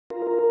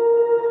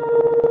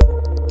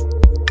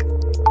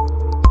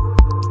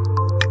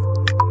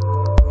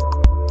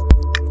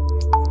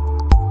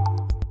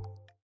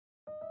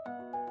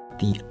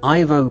The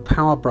IVO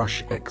Power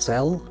Brush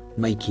XL,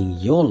 making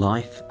your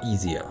life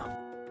easier.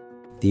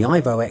 The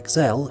IVO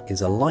XL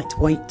is a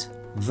lightweight,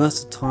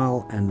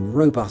 versatile and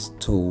robust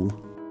tool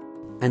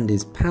and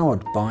is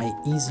powered by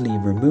easily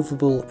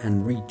removable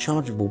and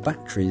rechargeable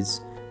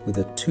batteries with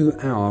a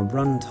 2-hour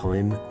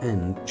runtime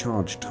and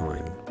charge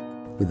time.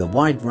 With a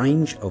wide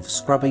range of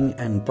scrubbing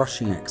and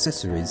brushing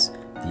accessories,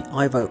 the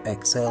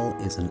IVO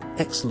XL is an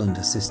excellent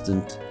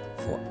assistant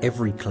for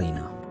every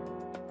cleaner.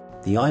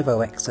 The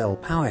IVO XL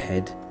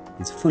powerhead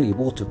is fully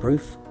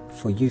waterproof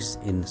for use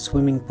in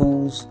swimming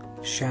pools,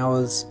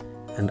 showers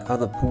and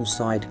other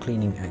poolside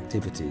cleaning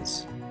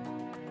activities.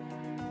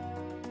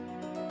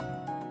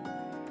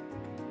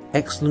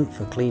 Excellent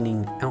for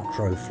cleaning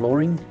outro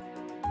flooring,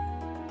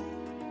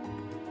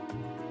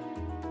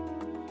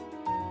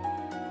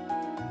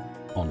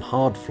 on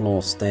hard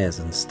floor stairs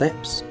and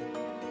steps,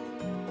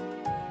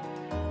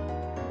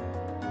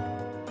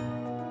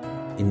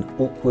 in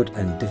awkward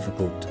and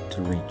difficult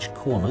to reach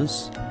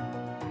corners,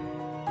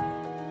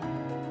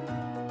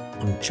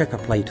 on checker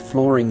plate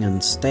flooring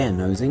and stair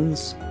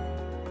nosings,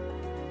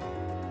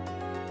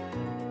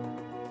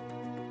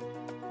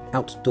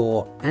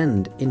 outdoor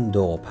and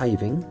indoor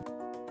paving,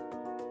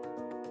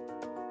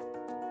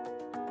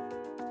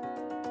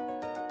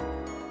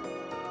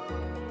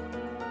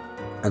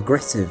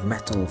 aggressive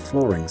metal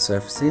flooring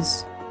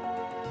surfaces,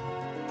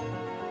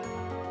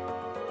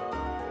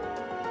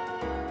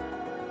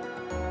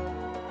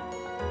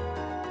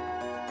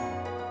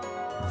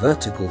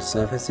 vertical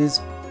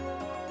surfaces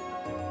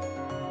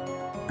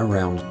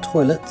around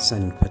toilets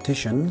and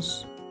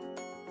partitions,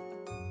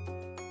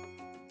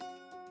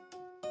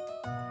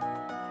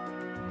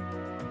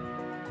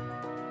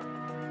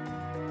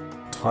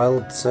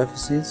 tiled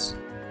surfaces,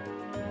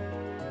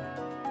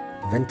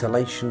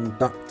 ventilation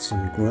ducts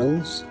and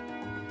grills,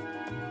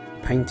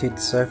 painted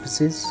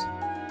surfaces,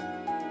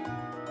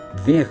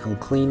 vehicle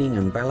cleaning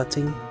and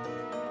balloting,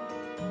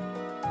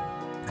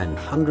 and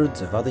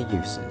hundreds of other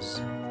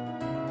uses.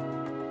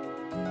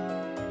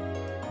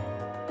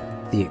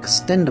 The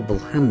extendable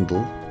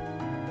handle,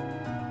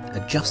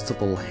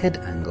 adjustable head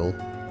angle,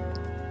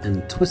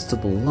 and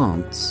twistable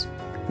lance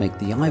make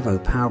the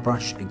IVO Power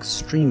Brush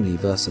extremely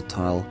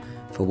versatile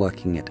for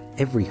working at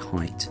every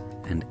height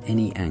and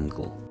any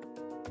angle.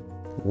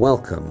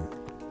 Welcome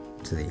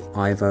to the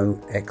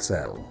IVO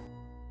XL.